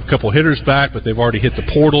going to have a couple hitters back, but they've already hit the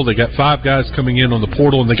portal. They got 5 guys coming in on the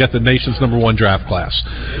portal, and they got the nation's #1 draft class.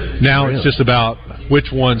 Now it's just about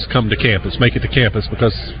which ones come to campus, make it to campus,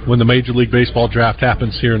 because when the Major League Baseball draft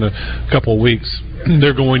happens here in a couple of weeks,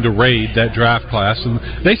 they're going to raid that draft class. And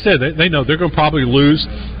they said they know they're going to probably lose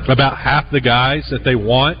about half the guys that they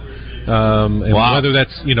want. And whether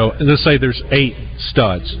that's, let's say there's 8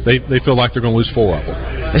 studs, they feel like they're going to lose 4 of them.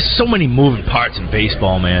 There's so many moving parts in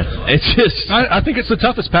baseball, man. It's just... I think it's the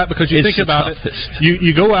toughest, Pat, because you think about it.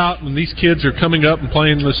 You go out and these kids are coming up and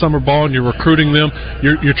playing the summer ball and you're recruiting them.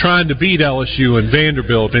 You're trying to beat LSU and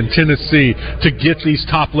Vanderbilt and Tennessee to get these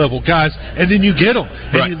top-level guys, and then you get them.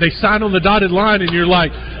 And they sign on the dotted line, and you're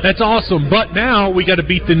like, that's awesome. But now we got to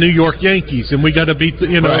beat the New York Yankees, and we got to beat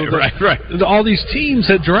all these teams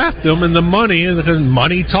that draft them, and the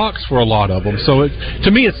money talks for a lot of them. So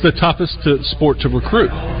to me, it's the toughest sport to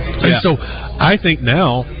recruit. And so I think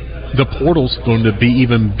now the portal's going to be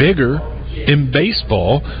even bigger in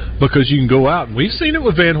baseball because you can go out, and we've seen it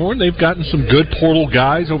with Van Horn. They've gotten some good portal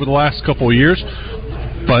guys over the last couple of years,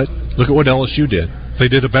 but look at what LSU did. They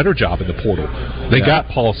did a better job in the portal. They got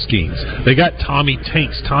Paul Skeens. They got Tommy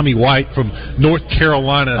White from North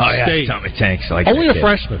Carolina State. Tommy Tanks. Only a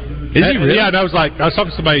freshman. Is he really? Yeah, and I was talking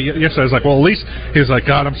to somebody yesterday. I was like, well, at least he was like,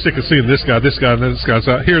 God, I'm sick of seeing this guy, and this guy.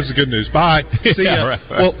 So here's the good news. Bye. See ya. Right.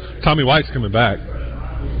 Well, Tommy White's coming back.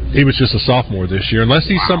 He was just a sophomore this year. Unless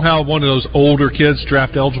he's somehow one of those older kids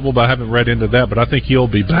draft eligible, but I haven't read into that. But I think he'll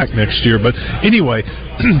be back next year. But anyway,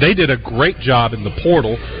 they did a great job in the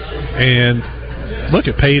portal, and look,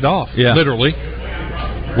 it paid off, literally,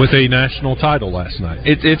 with a national title last night.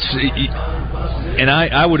 And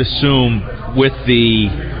I would assume with the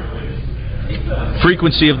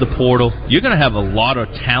frequency of the portal, you're going to have a lot of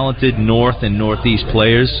talented North and Northeast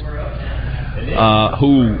players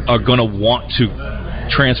who are going to want to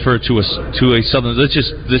transfer to a southern. Let's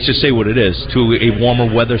just say what it is, to a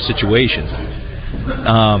warmer weather situation.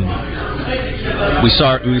 We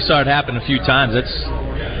saw it happen a few times. That's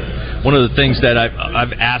one of the things that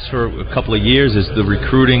I've asked for a couple of years is the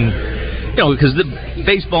recruiting, because the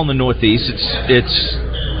baseball in the Northeast, it's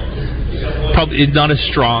probably not as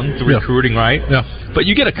strong, the recruiting, right? Yeah. But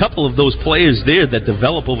you get a couple of those players there that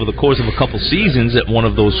develop over the course of a couple seasons at one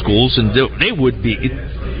of those schools, and they would be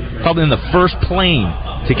probably in the first plane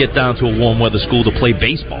to get down to a warm weather school to play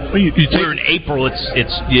baseball. Well, Where in April it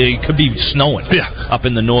could be snowing up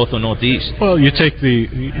in the north or northeast. Well, you take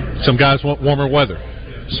some guys want warmer weather.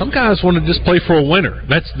 Some guys want to just play for a winter.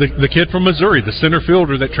 That's the kid from Missouri, the center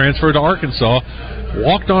fielder that transferred to Arkansas,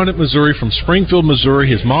 walked on at Missouri from Springfield, Missouri.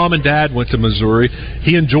 His mom and dad went to Missouri.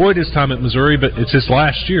 He enjoyed his time at Missouri, but it's his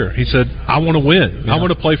last year. He said, I want to win. I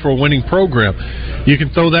want to play for a winning program. You can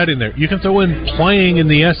throw that in there. You can throw in playing in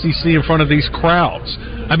the SEC in front of these crowds.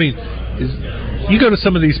 I mean, you go to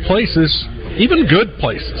some of these places, even good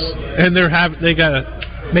places, and they got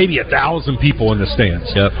maybe 1,000 people in the stands.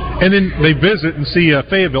 Yep. And then they visit and see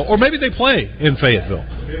Fayetteville, or maybe they play in Fayetteville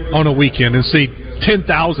on a weekend and see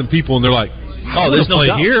 10,000 people, and they're like, there's no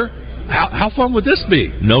doubt here. How fun would this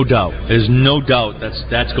be? No doubt. There's no doubt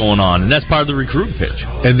that's going on, and that's part of the recruiting pitch.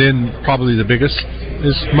 And then probably the biggest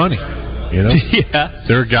is money.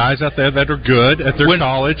 There are guys out there that are good at their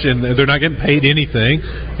college, and they're not getting paid anything,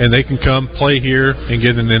 and they can come play here and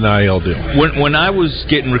get an NIL deal. When I was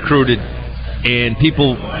getting recruited, and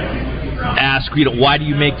people ask, why do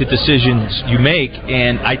you make the decisions you make?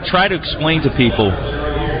 And I try to explain to people,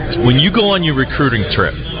 when you go on your recruiting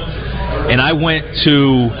trip, and I went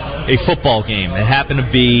to a football game, it happened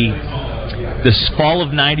to be this fall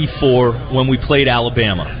of '94 when we played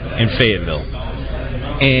Alabama in Fayetteville.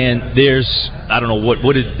 And there's, I don't know,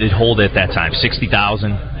 what did it hold at that time?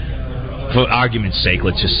 60,000? For argument's sake,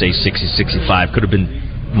 let's just say 60, 65. Could have been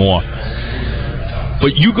more.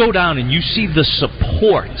 But you go down and you see the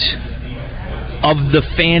support of the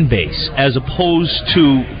fan base as opposed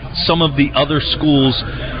to some of the other schools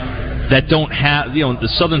that don't have, the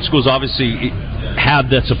Southern schools obviously have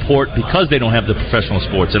that support because they don't have the professional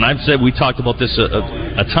sports. And I've said, we talked about this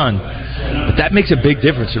a ton, but that makes a big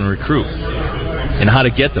difference in a recruit and how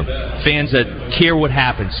to get them. Fans that care what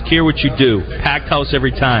happens, care what you do, packed house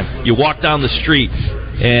every time. You walk down the street,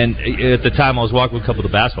 and at the time I was walking with a couple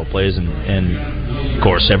of the basketball players, and of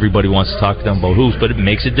course everybody wants to talk to them about hoops, but it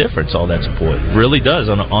makes a difference, all that support. It really does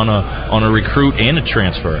on a recruit and a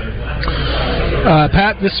transfer.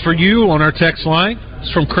 Pat, this is for you on our text line.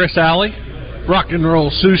 It's from Chris Alley. Rock and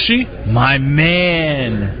Roll Sushi. My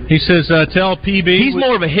man. He says, tell PB. He's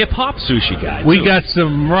more of a hip-hop sushi guy, We got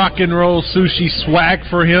some Rock and Roll Sushi swag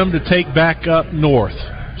for him to take back up north.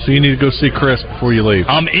 So you need to go see Chris before you leave.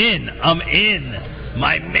 I'm in.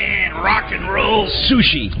 My man, Rock and Roll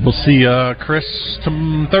Sushi. We'll see Chris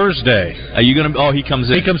Thursday. Are you going to... Oh, he comes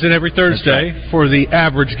in. He comes in every Thursday for the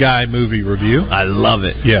Average Guy movie review. I love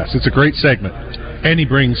it. Yes, it's a great segment. And he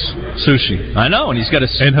brings sushi. I know, and he's got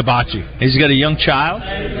and hibachi. He's got a young child,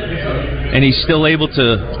 and he's still able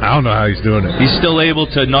to... I don't know how he's doing it. He's still able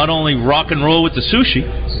to not only rock and roll with the sushi,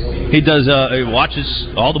 he does. He watches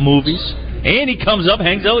all the movies, and he comes up,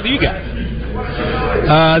 hangs out with you guys.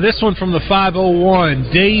 This one from the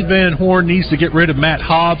 501. Dave Van Horn needs to get rid of Matt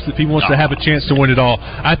Hobbs if he wants to have a chance to win it all.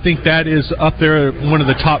 I think that is up there, one of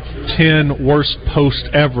the top 10 worst posts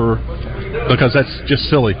ever, because that's just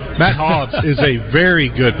silly. Matt Hobbs is a very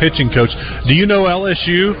good pitching coach. Do you know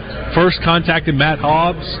LSU first contacted Matt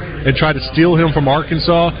Hobbs and tried to steal him from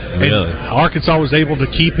Arkansas? Really? And Arkansas was able to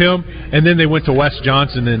keep him, and then they went to Wes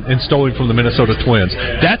Johnson and stole him from the Minnesota Twins.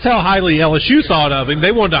 That's how highly LSU thought of him.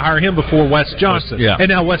 They wanted to hire him before Wes Johnson. Yeah. And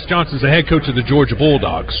now Wes Johnson's the head coach of the Georgia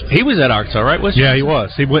Bulldogs. He was at Arkansas, right? Wes Yeah,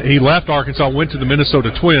 Johnson? he was. He left Arkansas, went to the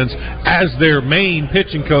Minnesota Twins as their main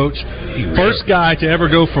pitching coach. First guy to ever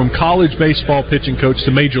go from college baseball pitching coach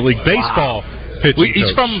to Major League Baseball pitching coach.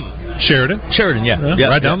 He's from Sheridan. Yeah.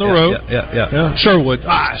 Right down the road. Yeah. Sherwood.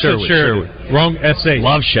 Sherwood. Wrong S.A.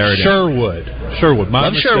 Love Sheridan. Sherwood. My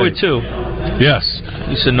Love mistake. Sherwood, too. Yes.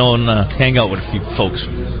 Used to know and hang out with a few folks.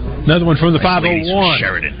 Another one from the Nice ladies from 501.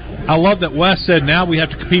 Sheridan. I love that Wes said now we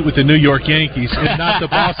have to compete with the New York Yankees and not the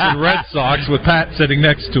Boston Red Sox with Pat sitting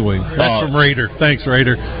next to him. That's from Raider. Thanks,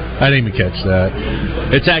 Raider. I didn't even catch that.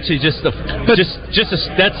 It's actually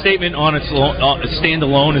that statement on its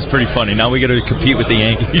standalone is pretty funny. Now we got to compete with the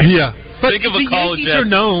Yankees. Yeah. But Think of the a college Yankees are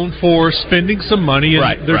known for spending some money in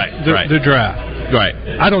their draft. Right.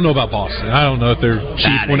 I don't know about Boston. I don't know if they're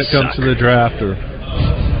cheap when it comes to the draft or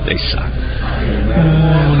they suck.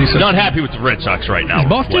 Not happy with the Red Sox right now. Is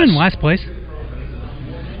Boston in last place?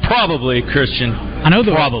 Probably, Christian. I know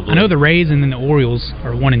the Rays and then the Orioles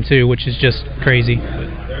are 1 and 2, which is just crazy.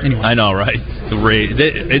 Anyway. I know, right? The Rays,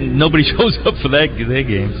 and nobody shows up for their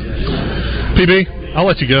games. PB, I'll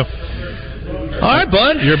let you go. All right,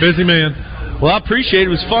 bud. You're a busy man. Well, I appreciate it. It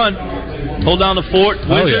was fun. Hold down the fort.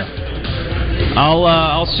 Yeah.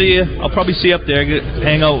 I'll see you. I'll probably see you up there.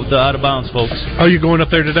 Hang out with the Out of Bounds folks. Are you going up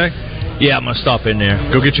there today? Yeah, I'm gonna stop in there.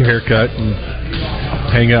 Go get your hair cut and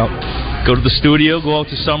hang out. Go to the studio. Go out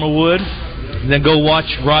to Summerwood. And then go watch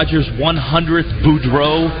Roger's 100th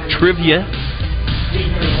Boudreaux trivia.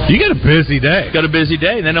 You got a busy day. Got a busy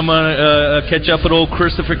day. And then I'm gonna catch up with old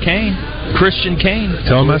Christian Kane.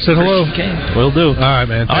 Tell him I said hello. Will do. All right,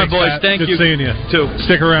 man. All right, Thanks, boys. Pat. Thank Good you. seeing you. Too.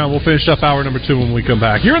 Stick around. We'll finish up hour number 2 when we come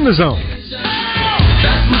back. You're in the zone.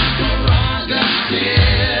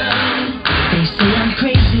 They say I'm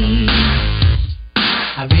crazy.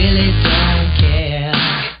 I really don't care.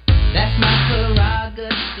 That's my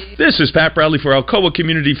prerogative. This is Pat Bradley for Alcoa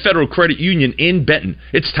Community Federal Credit Union in Benton.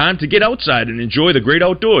 It's time to get outside and enjoy the great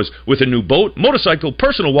outdoors with a new boat, motorcycle,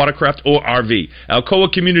 personal watercraft, or RV.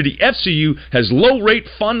 Alcoa Community FCU has low-rate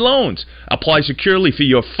fun loans. Apply securely for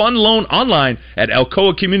your fun loan online at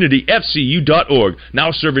alcoacommunityfcu.org.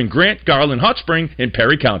 Now serving Grant, Garland, Hot Spring, and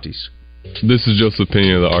Perry counties. This is Joseph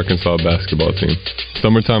Pena of the Arkansas basketball team.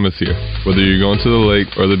 Summertime is here. Whether you're going to the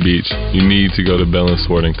lake or the beach, you need to go to Bell &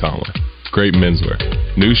 Sword in Conway. Great menswear.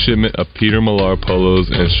 New shipment of Peter Millar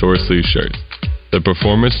polos and short sleeve shirts. The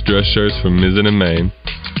performance dress shirts from Mizzen and Maine,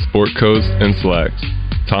 sport coats and slacks,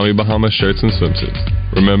 Tommy Bahama shirts and swimsuits.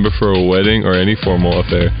 Remember, for a wedding or any formal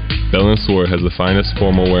affair, Bell & Sword has the finest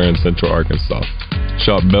formal wear in Central Arkansas.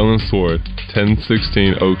 Shop Bell & Sword,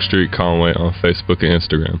 1016 Oak Street, Conway on Facebook and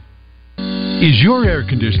Instagram. Is your air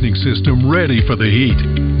conditioning system ready for the heat?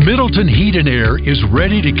 Middleton Heat and Air is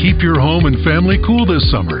ready to keep your home and family cool this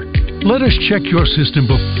summer. Let us check your system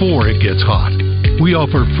before it gets hot. We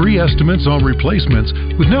offer free estimates on replacements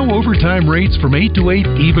with no overtime rates from 8 to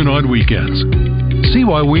 8, even on weekends. See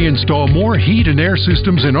why we install more heat and air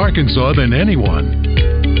systems in Arkansas than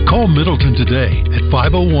anyone. Call Middleton today at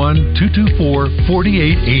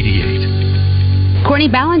 501-224-4888. Courtney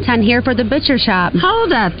Ballantyne here for the Butcher Shop.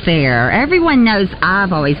 Hold up there. Everyone knows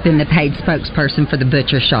I've always been the paid spokesperson for the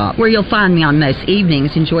Butcher Shop, where you'll find me on most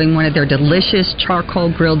evenings enjoying one of their delicious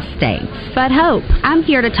charcoal grilled steaks. But Hope, I'm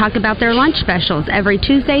here to talk about their lunch specials every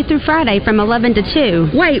Tuesday through Friday from 11 to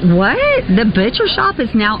 2. Wait, what? The Butcher Shop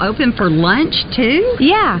is now open for lunch, too?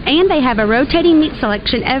 Yeah, and they have a rotating meat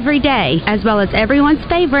selection every day, as well as everyone's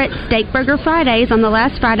favorite Steak Burger Fridays on the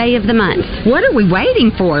last Friday of the month. What are we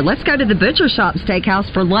waiting for? Let's go to the Butcher Shop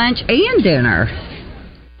Steakhouse for lunch and dinner.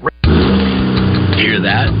 Hear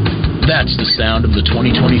that? That's the sound of the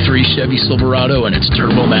 2023 Chevy Silverado and its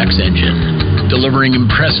TurboMax engine, delivering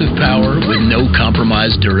impressive power with no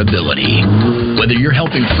compromised durability. Whether you're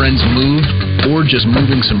helping friends move or just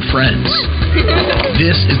moving some friends,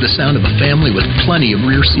 this is the sound of a family with plenty of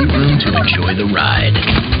rear seat room to enjoy the ride.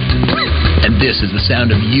 And this is the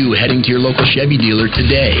sound of you heading to your local Chevy dealer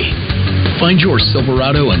today. Find your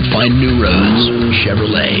Silverado and find new roads.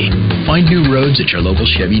 Chevrolet. Find new roads at your local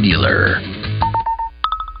Chevy dealer.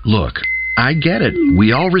 Look, I get it.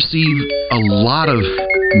 We all receive a lot of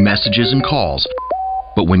messages and calls.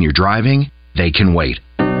 But when you're driving, they can wait.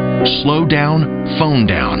 Slow down, phone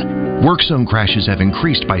down. Work zone crashes have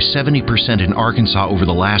increased by 70% in Arkansas over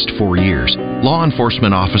the last 4 years. Law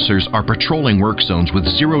enforcement officers are patrolling work zones with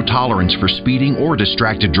zero tolerance for speeding or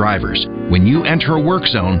distracted drivers. When you enter a work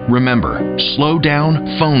zone, remember, slow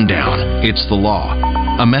down, phone down. It's the law.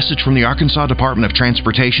 A message from the Arkansas Department of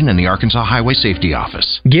Transportation and the Arkansas Highway Safety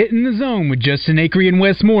Office. Get in the zone with Justin Acree and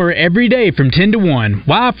Wes Moore every day from 10 to 1,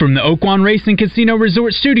 live from the Oaklawn Racing Casino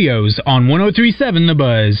Resort Studios on 103.7 The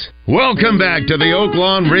Buzz. Welcome back to the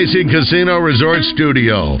Oaklawn Racing Casino Resort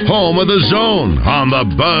Studio, home of the Zone on the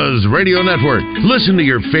Buzz Radio Network. Listen to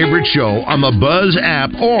your favorite show on the Buzz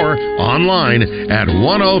app or online at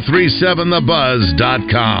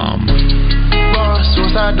 1037thebuzz.com.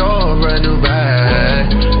 Suicide door, brand new bag.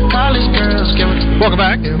 College girls give me. Welcome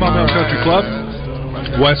back to Montgomery Country Club.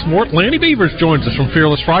 Wes Moore, Lanny Beavers joins us from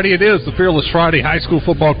Fearless Friday. It is the Fearless Friday High School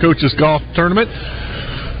Football Coaches Golf Tournament.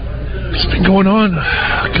 It's been going on,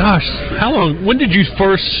 gosh, how long? When did you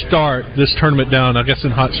first start this tournament down, I guess,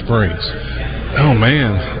 in Hot Springs? Oh,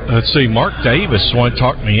 man. Let's see. Mark Davis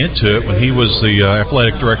talked me into it when he was the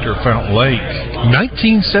athletic director of Fountain Lake.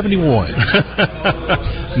 1971.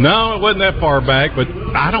 No, it wasn't that far back, but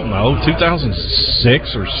I don't know,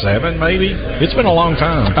 2006 or 7 maybe. It's been a long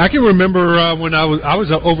time. I can remember when I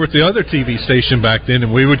was over at the other TV station back then,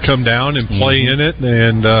 and we would come down and play in it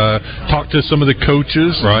and talk to some of the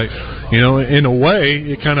coaches. Right. You know, in a way,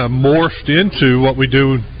 it kind of morphed into what we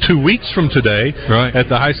do 2 weeks from today at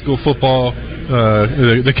the high school football,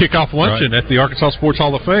 the kickoff luncheon at the Arkansas Sports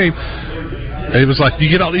Hall of Fame. It was like, you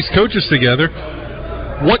get all these coaches together.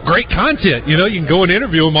 What great content! You know, you can go and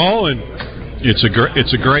interview them all, and it's a great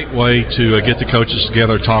way to get the coaches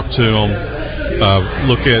together, talk to them,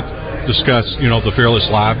 discuss the Fearless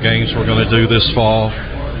Live games we're going to do this fall.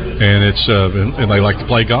 And it's and they like to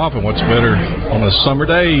play golf, and what's better on a summer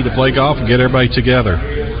day to play golf and get everybody together.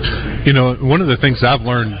 You know, one of the things I've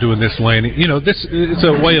learned doing this, Lanny, this it's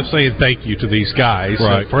a way of saying thank you to these guys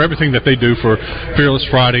for everything that they do for Fearless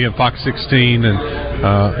Friday and Fox 16, and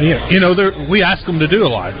we ask them to do a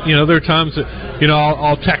lot. You know, there are times that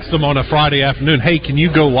I'll text them on a Friday afternoon, hey, can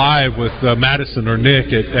you go live with Madison or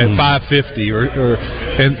Nick at 5:50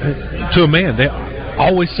 and to a man they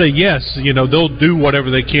always say yes. They'll do whatever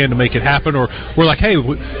they can to make it happen. Or we're like, hey,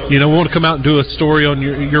 we want to come out and do a story on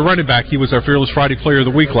your running back. He was our Fearless Friday Player of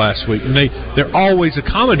the Week last week, and they're always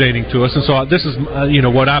accommodating to us. And so this is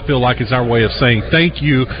what I feel like is our way of saying thank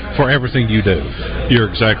you for everything you do. You're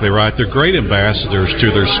exactly right. They're great ambassadors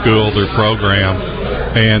to their school, their program,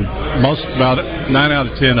 and about 9 out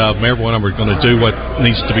of 10 of them, every one of them are going to do what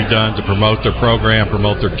needs to be done to promote their program,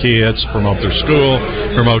 promote their kids, promote their school,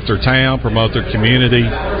 promote their town, promote their community.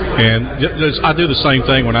 And I do the same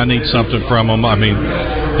thing when I need something from them. I mean,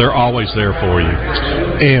 they're always there for you.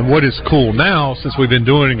 And what is cool now, since we've been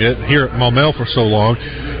doing it here at Maumelle for so long,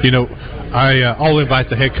 I'll invite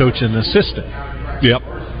the head coach and the assistant. Yep.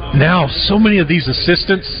 Now, so many of these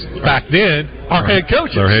assistants back then are head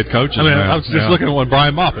coaches. They're head coaches. I mean, now. I was just looking at what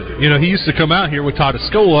Brian Moffitt. You know, he used to come out here with Todd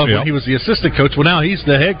Escola when he was the assistant coach. Well, now he's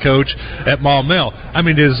the head coach at Maumelle. I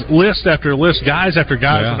mean, there's list after list, guys after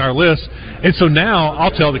guys on our list. And so now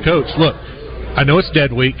I'll tell the coach, look, I know it's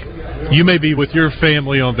dead week. You may be with your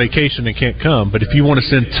family on vacation and can't come, but if you want to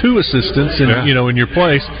send 2 assistants in your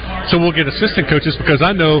place, so we'll get assistant coaches, because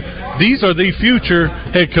I know these are the future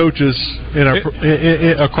head coaches in our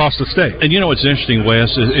across the state. And you know what's interesting, Wes,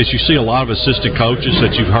 is you see a lot of assistant coaches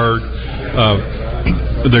that you've heard.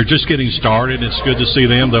 They're just getting started. It's good to see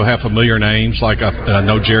them. They'll have familiar names, like I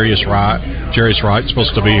know Jarius Wright. Jarius Wright's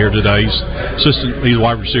supposed to be here today. He's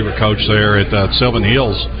wide receiver coach there at Sylvan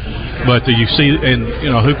Hills. But you see, and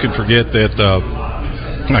who can forget that?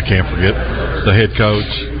 I can't forget the head coach.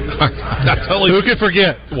 Who can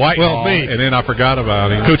forget? Whitehall, me. And then I forgot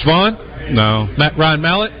about him. Coach Vaughn? No. Ryan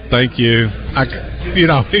Mallett? Thank you.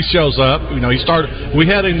 He shows up. He started. We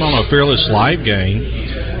had him on a Fearless Live game,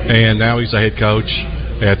 and now he's a head coach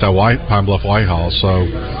at Pine Bluff Whitehall. So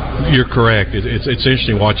you're correct. It's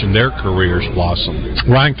interesting watching their careers blossom.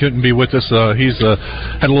 Ryan couldn't be with us. He's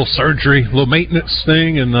had a little surgery, a little maintenance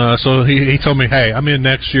thing, and so he told me, hey, I'm in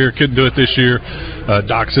next year. Couldn't do it this year.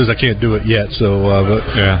 Doc says I can't do it yet. So,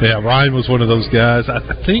 Ryan was one of those guys. I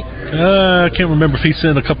think I can't remember if he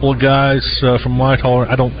sent a couple of guys from Whitehall.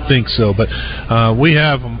 I don't think so, but we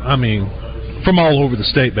have them. I mean, from all over the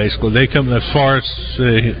state, basically. They come as far as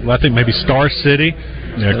I think maybe Star City.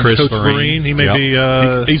 Yeah, Chris Vereen. He may be.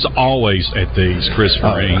 He's always at these. Chris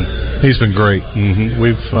Vereen. He's been great. Mm-hmm.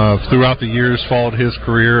 We've throughout the years followed his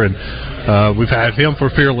career, and we've had him for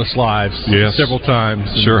Fearless Lives several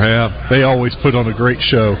times. Sure have. They always put on a great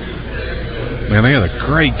show. Man, they had a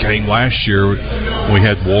great game last year. We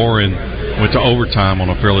had Warren went to overtime on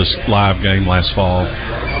a Fearless Live game last fall.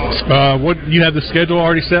 What you have the schedule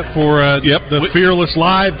already set for the Fearless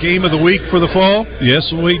Live game of the week for the fall?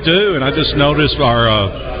 Yes, we do. And I just noticed our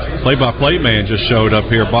play-by-play man just showed up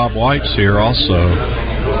here. Bob White's here also.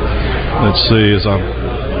 Let's see, as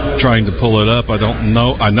I'm trying to pull it up, I don't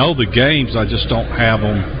know. I know the games, I just don't have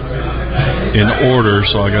them in order,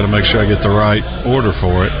 so I got to make sure I get the right order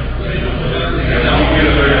for it.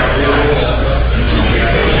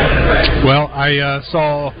 Well, I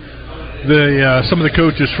saw some of the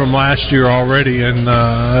coaches from last year already, and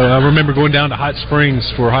I remember going down to Hot Springs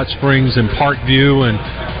for Hot Springs and Parkview and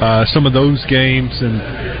some of those games,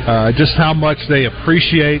 and just how much they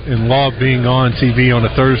appreciate and love being on TV on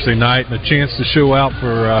a Thursday night and a chance to show out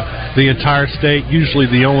for the entire state. Usually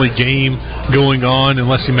the only game going on,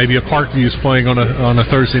 unless you maybe a Parkview is playing on a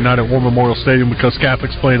Thursday night at War Memorial Stadium because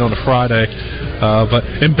Catholic's playing on a Friday. But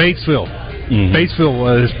in Batesville. Mm-hmm. Batesville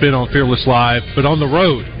has been on Fearless Live, but on the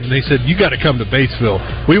road. And they said, you got to come to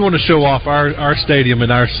Batesville. We want to show off our stadium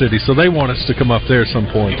in our city, so they want us to come up there at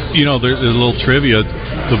some point. There's a little trivia.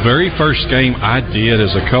 The very first game I did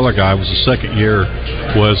as a color guy was the second year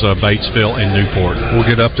was Batesville and Newport. We'll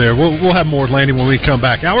get up there. We'll have more, Landy, when we come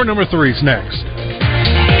back. Hour number 3 is next.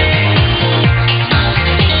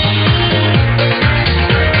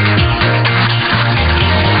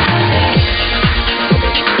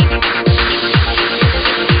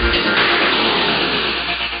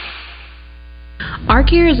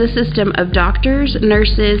 ArcCare is a system of doctors,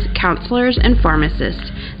 nurses, counselors, and pharmacists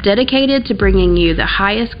dedicated to bringing you the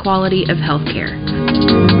highest quality of healthcare.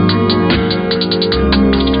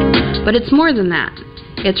 But it's more than that.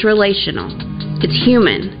 It's relational. It's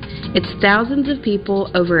human. It's thousands of people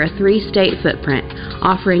over a 3-state footprint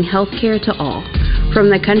offering healthcare to all, from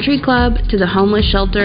the country club to the homeless shelter